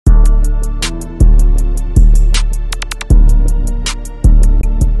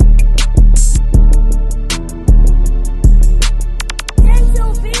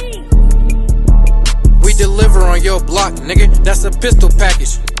nigga, that's a pistol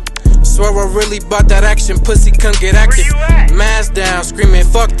package. Swervo really bought that action, pussy come get active. Mask down, screaming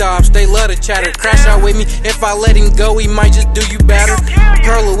fuck ops, they love to chatter. Crash out with me, if I let him go, he might just do you better.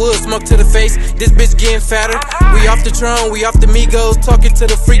 Pearl of wood, smoke to the face, this bitch getting fatter. We off the throne, we off the Migos, talking to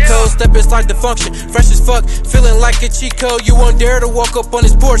the free code. Step inside the function, fresh as fuck, feeling like a cheat code. You won't dare to walk up on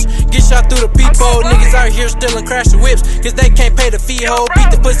his porch, get shot through the peephole. Niggas out here stealing, crashing whips, cause they can't pay the fee ho.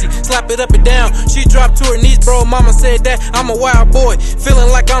 Beat the pussy, slap it up and down, she dropped to her knees, bro. Mama said that I'm a wild boy, feeling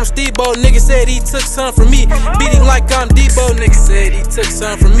like I'm Steve. Nigga said he took some from me, beating like I'm Debo. Nigga said he took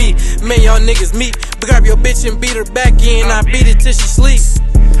some from me. Man, y'all niggas meet, but grab your bitch and beat her back in. I beat it till she sleep.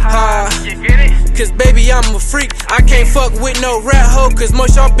 Cause baby I'm a freak. I can't fuck with no rat hoe, cause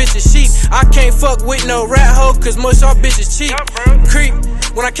most y'all bitches sheep. I can't fuck with no rat hoe, cause most y'all bitches cheap. Creep.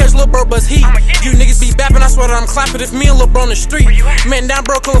 When I catch Lil' Bro buzz heat, you niggas be bapping, I swear that I'm clapping if me and Lil' Bro on the street. Man down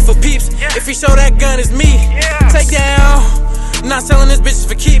bro calling for peeps, if he show that gun it's me. Take down. Not selling this bitches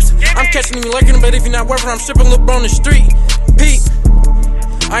for keeps. I'm catching you lurking, but if you're not worth it, I'm stripping Lil' Bro on the street. Peep.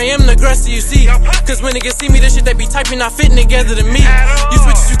 I am the aggressor, you see. Cause when niggas see me, this shit they be typing not fitting together to me. You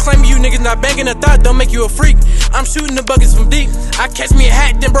switches, you claiming you niggas not banging a thought, don't make you a freak. I'm shooting the buckets from deep. I catch me a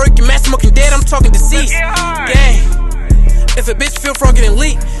hat, then break your mask, smoking dead, I'm talking deceased. Gang. If a bitch feel frog getting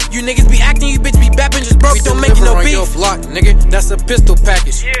leaked, you niggas be acting, you bitch be bapping, just broke, don't make you no beef. Your block, nigga, that's a pistol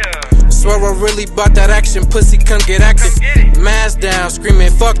package. Swervo really bought that action, pussy come get active. Mask down,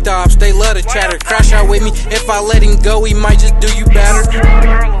 screaming fuck ops, they love to chatter. Crash out with me, if I let him go, he might just do you better.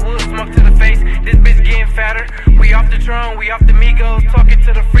 Pearl of wood, smoke to the face, this bitch getting fatter. We off the throne, we off the Migos, talking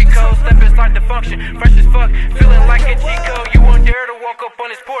to the free code. Step inside the function, fresh as fuck, feeling like a Chico. You won't dare to walk up on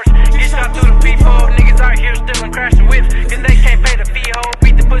his porch, get shot through the peephole. Niggas out here stealing, crashing whips, cause they can't pay the fee ho.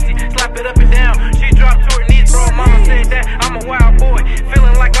 Beat the pussy, slap it up and down, she dropped to her